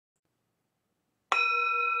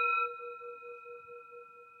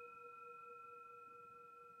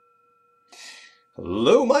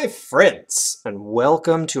Hello, my friends, and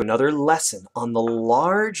welcome to another lesson on the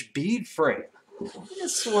large bead frame.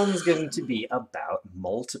 This one's going to be about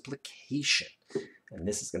multiplication, and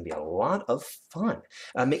this is going to be a lot of fun.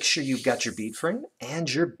 Make sure you've got your bead frame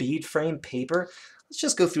and your bead frame paper. Let's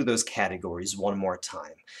just go through those categories one more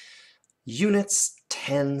time. Units,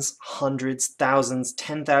 tens, hundreds, thousands,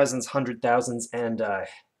 10,000s, 100,000s, and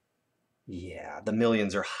yeah, the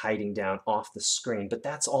millions are hiding down off the screen, but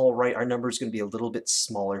that's all right. Our number is going to be a little bit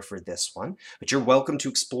smaller for this one, but you're welcome to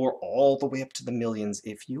explore all the way up to the millions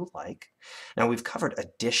if you like. Now, we've covered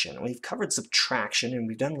addition, we've covered subtraction, and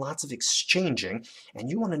we've done lots of exchanging, and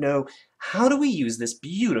you want to know, how do we use this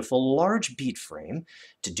beautiful large bead frame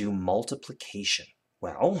to do multiplication?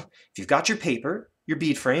 Well, if you've got your paper, your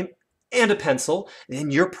bead frame, and a pencil,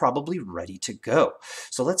 then you're probably ready to go.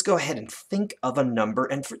 So let's go ahead and think of a number,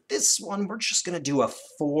 and for this one, we're just going to do a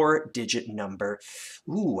 4-digit number.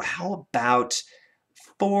 Ooh, how about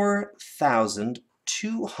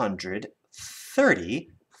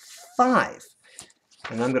 4,235?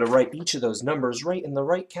 And I'm going to write each of those numbers right in the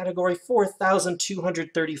right category,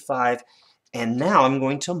 4,235, and now I'm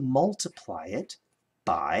going to multiply it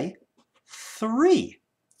by 3.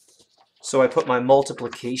 So I put my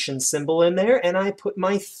multiplication symbol in there, and I put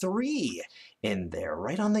my 3 in there,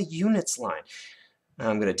 right on the units line.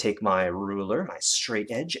 Now I'm going to take my ruler, my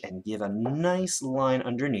straight edge, and give a nice line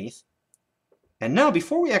underneath. And now,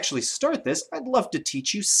 before we actually start this, I'd love to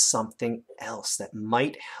teach you something else that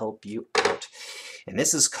might help you out. And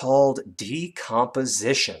this is called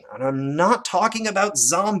decomposition. And I'm not talking about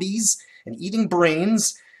zombies and eating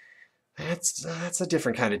brains. That's a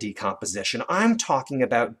different kind of decomposition. I'm talking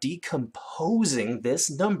about decomposing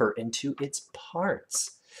this number into its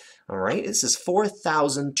parts. All right, this is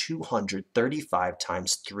 4,235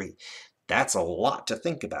 times 3. That's a lot to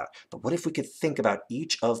think about. But what if we could think about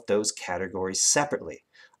each of those categories separately?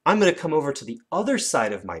 I'm going to come over to the other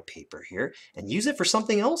side of my paper here and use it for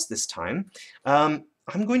something else this time. I'm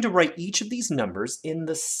going to write each of these numbers in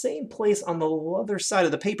the same place on the other side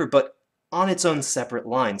of the paper, but on its own separate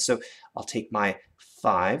line. So I'll take my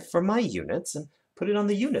 5 for my units and put it on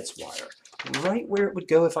the units wire, right where it would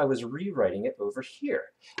go if I was rewriting it over here.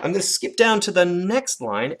 I'm going to skip down to the next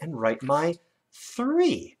line and write my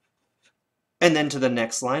 3. And then to the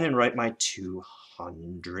next line and write my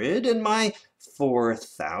 200 and my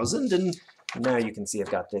 4,000. And now you can see I've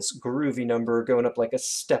got this groovy number going up like a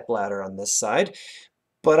stepladder on this side.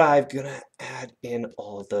 But I'm going to add in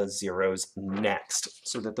all the zeros next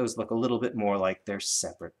so that those look a little bit more like they're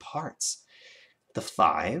separate parts. The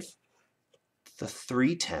 5, the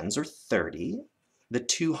 3 tens or 30, the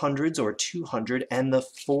 200s or 200, and the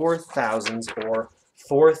 4,000s or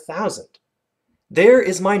 4,000. There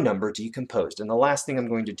is my number decomposed. And the last thing I'm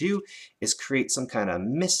going to do is create some kind of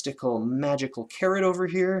mystical, magical caret over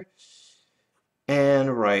here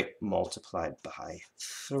and write multiplied by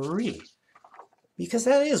 3. Because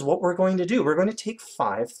that is what we're going to do. We're going to take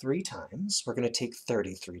 5 3 times. We're going to take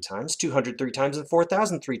 30 3 times, 200 3 times, and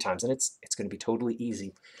 4,000 3 times. And it's going to be totally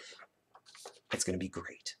easy. It's going to be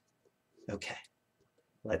great. Okay,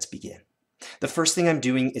 let's begin. The first thing I'm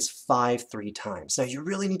doing is 5 3 times. Now, you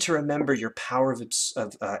really need to remember your power of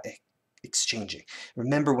exchanging.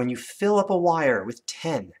 Remember, when you fill up a wire with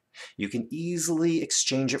 10, you can easily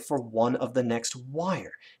exchange it for one of the next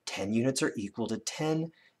wire. 10 units are equal to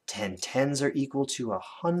 10. 10 tens are equal to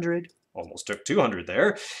 100. Almost took 200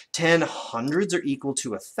 there. 10 hundreds are equal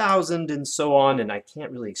to 1,000, and so on. And I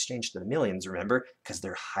can't really exchange to the millions, remember, because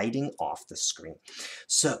they're hiding off the screen.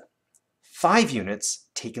 So 5 units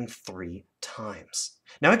taken 3 times.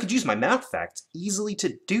 Now I could use my math facts easily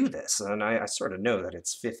to do this, and I sort of know that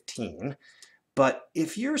it's 15. But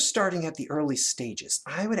if you're starting at the early stages,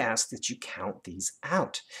 I would ask that you count these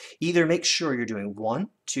out. Either make sure you're doing 1,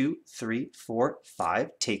 2, 3, 4,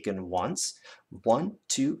 5 taken once, 1,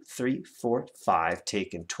 2, 3, 4, 5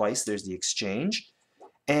 taken twice, there's the exchange,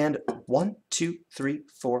 and 1, 2, 3,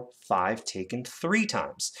 4, 5 taken 3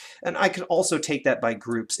 times. And I can also take that by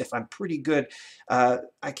groups. If I'm pretty good, I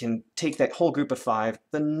can take that whole group of 5,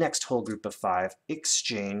 the next whole group of 5,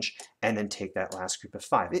 exchange, and then take that last group of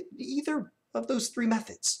 5. Either of those 3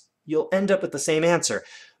 methods, you'll end up with the same answer.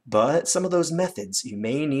 But some of those methods, you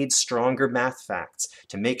may need stronger math facts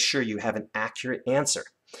to make sure you have an accurate answer.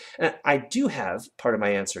 And I do have part of my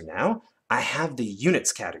answer now. I have the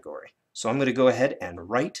units category. So I'm going to go ahead and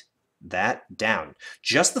write that down.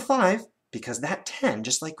 Just the 5, because that 10,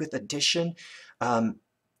 just like with addition,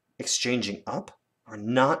 exchanging up, we're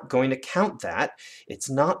not going to count that. It's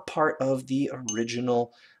not part of the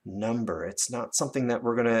original number. It's not something that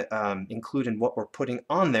we're going to include in what we're putting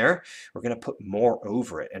on there. We're going to put more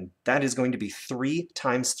over it, and that is going to be 3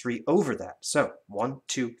 times 3 over that. So 1,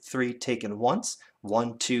 2, 3 taken once,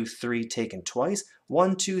 1, 2, 3 taken twice,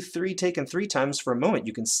 1, 2, 3 taken 3 times. For a moment,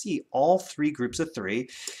 you can see all 3 groups of 3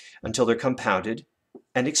 until they're compounded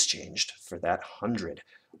and exchanged for that 100.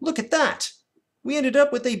 Look at that! We ended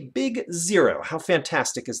up with a big 0. How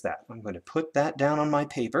fantastic is that? I'm going to put that down on my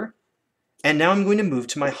paper. And now I'm going to move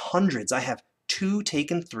to my hundreds. I have 2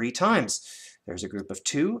 taken 3 times. There's a group of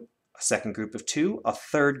 2, a second group of 2, a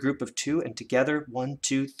third group of 2, and together 1,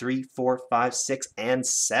 2, 3, 4, 5, 6, and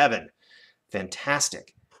 7.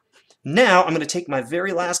 Fantastic. Now I'm going to take my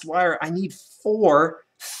very last wire. I need 4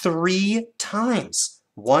 3 times.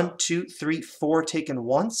 1, 2, 3, 4 taken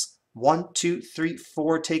once. 1, 2, 3,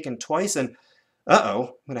 4 taken twice. And uh-oh,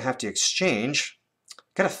 I'm going to have to exchange.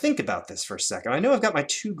 Got to think about this for a second. I know I've got my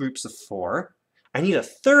 2 groups of 4. I need a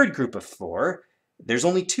third group of 4. There's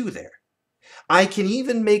only 2 there. I can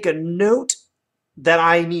even make a note that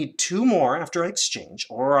I need 2 more after I exchange,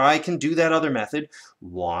 or I can do that other method.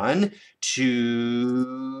 1,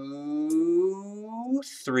 2,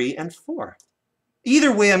 3, and 4.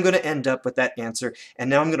 Either way, I'm going to end up with that answer, and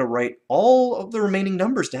now I'm going to write all of the remaining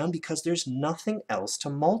numbers down because there's nothing else to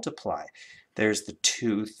multiply. There's the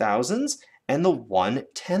 2,000s and the 1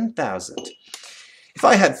 10,000. If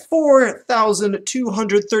I had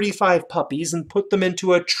 4,235 puppies and put them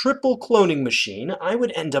into a triple cloning machine, I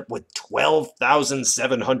would end up with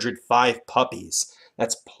 12,705 puppies.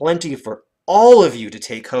 That's plenty for all of you to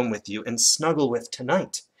take home with you and snuggle with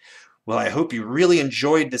tonight. Well, I hope you really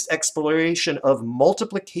enjoyed this exploration of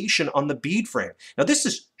multiplication on the bead frame. Now, this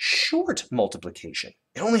is short multiplication.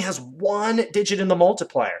 It only has 1 digit in the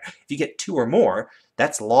multiplier. If you get 2 or more,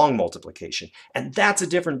 that's long multiplication, and that's a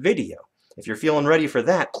different video. If you're feeling ready for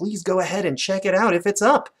that, please go ahead and check it out if it's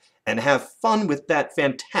up, and have fun with that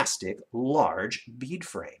fantastic large bead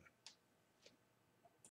frame.